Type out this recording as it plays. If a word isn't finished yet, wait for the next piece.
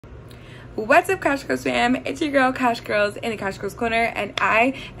What's up, Cash Girls fam? It's your girl Cash Girls in the Cash Girls Corner, and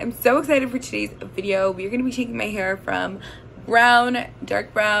I am so excited for today's video. We're going to be taking my hair from brown,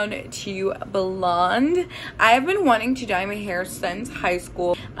 dark brown to blonde. I have been wanting to dye my hair since high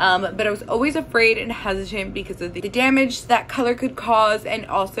school, but I was always afraid and hesitant because of the damage that color could cause, and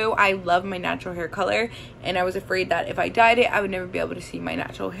also I love my natural hair color, and I was afraid that if I dyed it, I would never be able to see my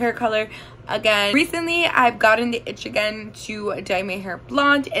natural hair color again. Recently, I've gotten the itch again to dye my hair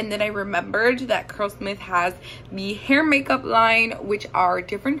blonde, and then I remembered that Curlsmith has the hair makeup line, which are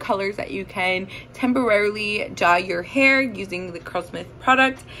different colors that you can temporarily dye your hair using the Curlsmith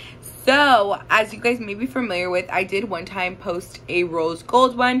product. So, as you guys may be familiar with, I did one time post a rose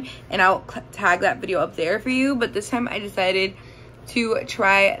gold one, and I'll tag that video up there for you, but this time I decided to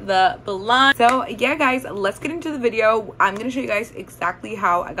try the blonde. So yeah guys, let's get into the video. I'm gonna show you guys exactly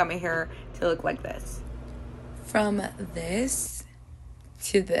how I got my hair to look like this, from this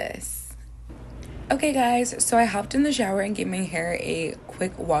to this. Okay guys, so I hopped in the shower and gave my hair a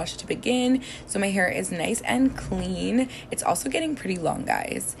quick wash to begin, so my hair is nice and clean. It's also getting pretty long,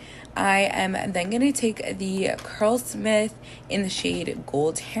 guys. I am then going to take the Curlsmith in the shade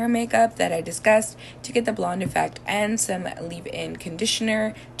Gold hair makeup that I discussed to get the blonde effect, and some leave-in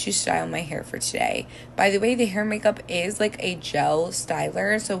conditioner to style my hair for today. By the way, the hair makeup is like a gel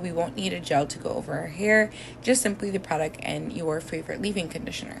styler, so we won't need a gel to go over our hair, just simply the product and your favorite leave-in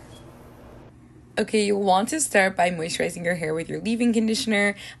conditioner. Okay, you'll want to start by moisturizing your hair with your leave-in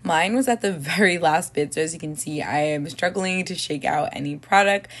conditioner. Mine was at the very last bit, so as you can see, I am struggling to shake out any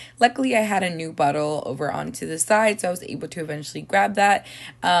product. Luckily, I had a new bottle over onto the side, so I was able to eventually grab that.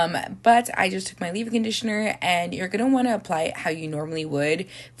 But I just took my leave-in conditioner, and you're going to want to apply it how you normally would.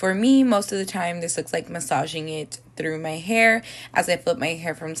 For me, most of the time, this looks like massaging it through my hair as I flip my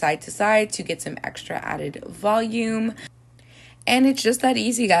hair from side to side to get some extra added volume. And it's just that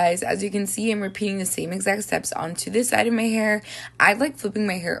easy, guys. As you can see, I'm repeating the same exact steps onto this side of my hair. I like flipping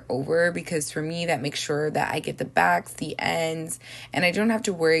my hair over because for me, that makes sure that I get the backs, the ends, and I don't have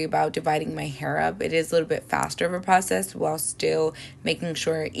to worry about dividing my hair up. It is a little bit faster of a process while still making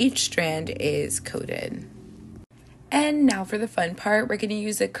sure each strand is coated. And now for the fun part, we're going to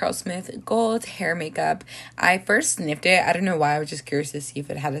use the Curlsmith Gold hair makeup. I first sniffed it. I don't know why. I was just curious to see if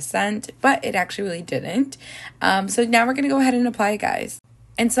it had a scent, but it actually really didn't. So now we're going to go ahead and apply it, guys.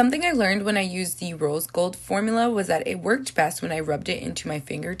 And something I learned when I used the rose gold formula was that it worked best when I rubbed it into my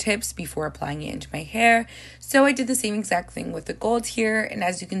fingertips before applying it into my hair. So I did the same exact thing with the gold here, and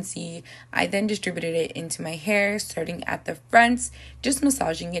as you can see, I then distributed it into my hair, starting at the fronts, just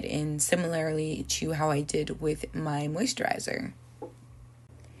massaging it in similarly to how I did with my moisturizer.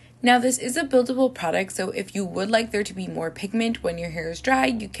 Now, this is a buildable product, so if you would like there to be more pigment when your hair is dry,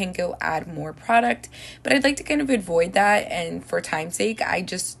 you can go add more product. But I'd like to kind of avoid that, and for time's sake, I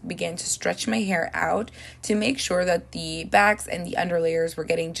just began to stretch my hair out to make sure that the backs and the underlayers were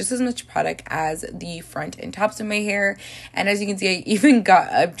getting just as much product as the front and tops of my hair. And as you can see, I even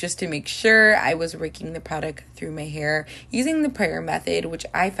got up just to make sure I was raking the product through my hair using the prayer method, which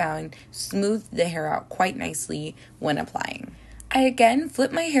I found smoothed the hair out quite nicely when applying. I again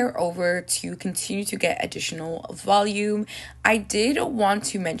flipped my hair over to continue to get additional volume. I did want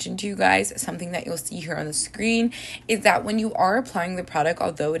to mention to you guys something that you'll see here on the screen is that when you are applying the product,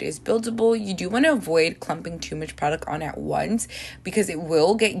 although it is buildable, you do want to avoid clumping too much product on at once because it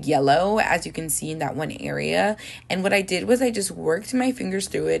will get yellow, as you can see in that one area. And what I did was I just worked my fingers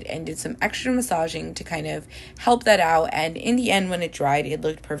through it and did some extra massaging to kind of help that out. And in the end, when it dried, it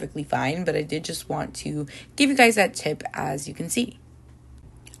looked perfectly fine, but I did just want to give you guys that tip, as you can see.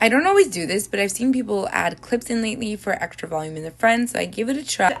 I don't always do this, but I've seen people add clips in lately for extra volume in the front, so I give it a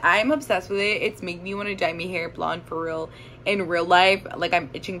try. I'm obsessed with it. It's making me want to dye my hair blonde for real in real life. Like, I'm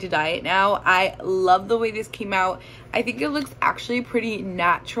itching to dye it now. I love the way this came out. I think it looks actually pretty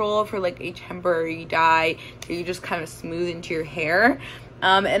natural for like a temporary dye that you just kind of smooth into your hair.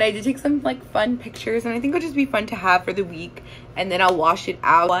 And I did take some like fun pictures, and I think it'll just be fun to have for the week, and then I'll wash it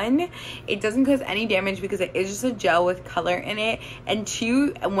out. One, it doesn't cause any damage because it is just a gel with color in it, and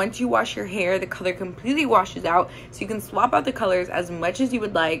two, once you wash your hair, the color completely washes out, so you can swap out the colors as much as you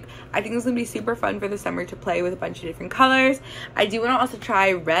would like. I think it's gonna be super fun for the summer to play with a bunch of different colors. I do want to also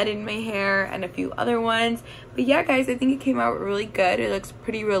try red in my hair and a few other ones, but yeah guys, I think it came out really good. It looks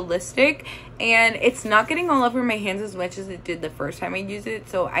pretty realistic, and it's not getting all over my hands as much as it did the first time I used it.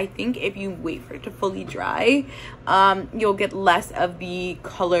 So I think if you wait for it to fully dry, you'll get less of the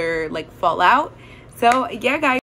color like fallout. So yeah guys.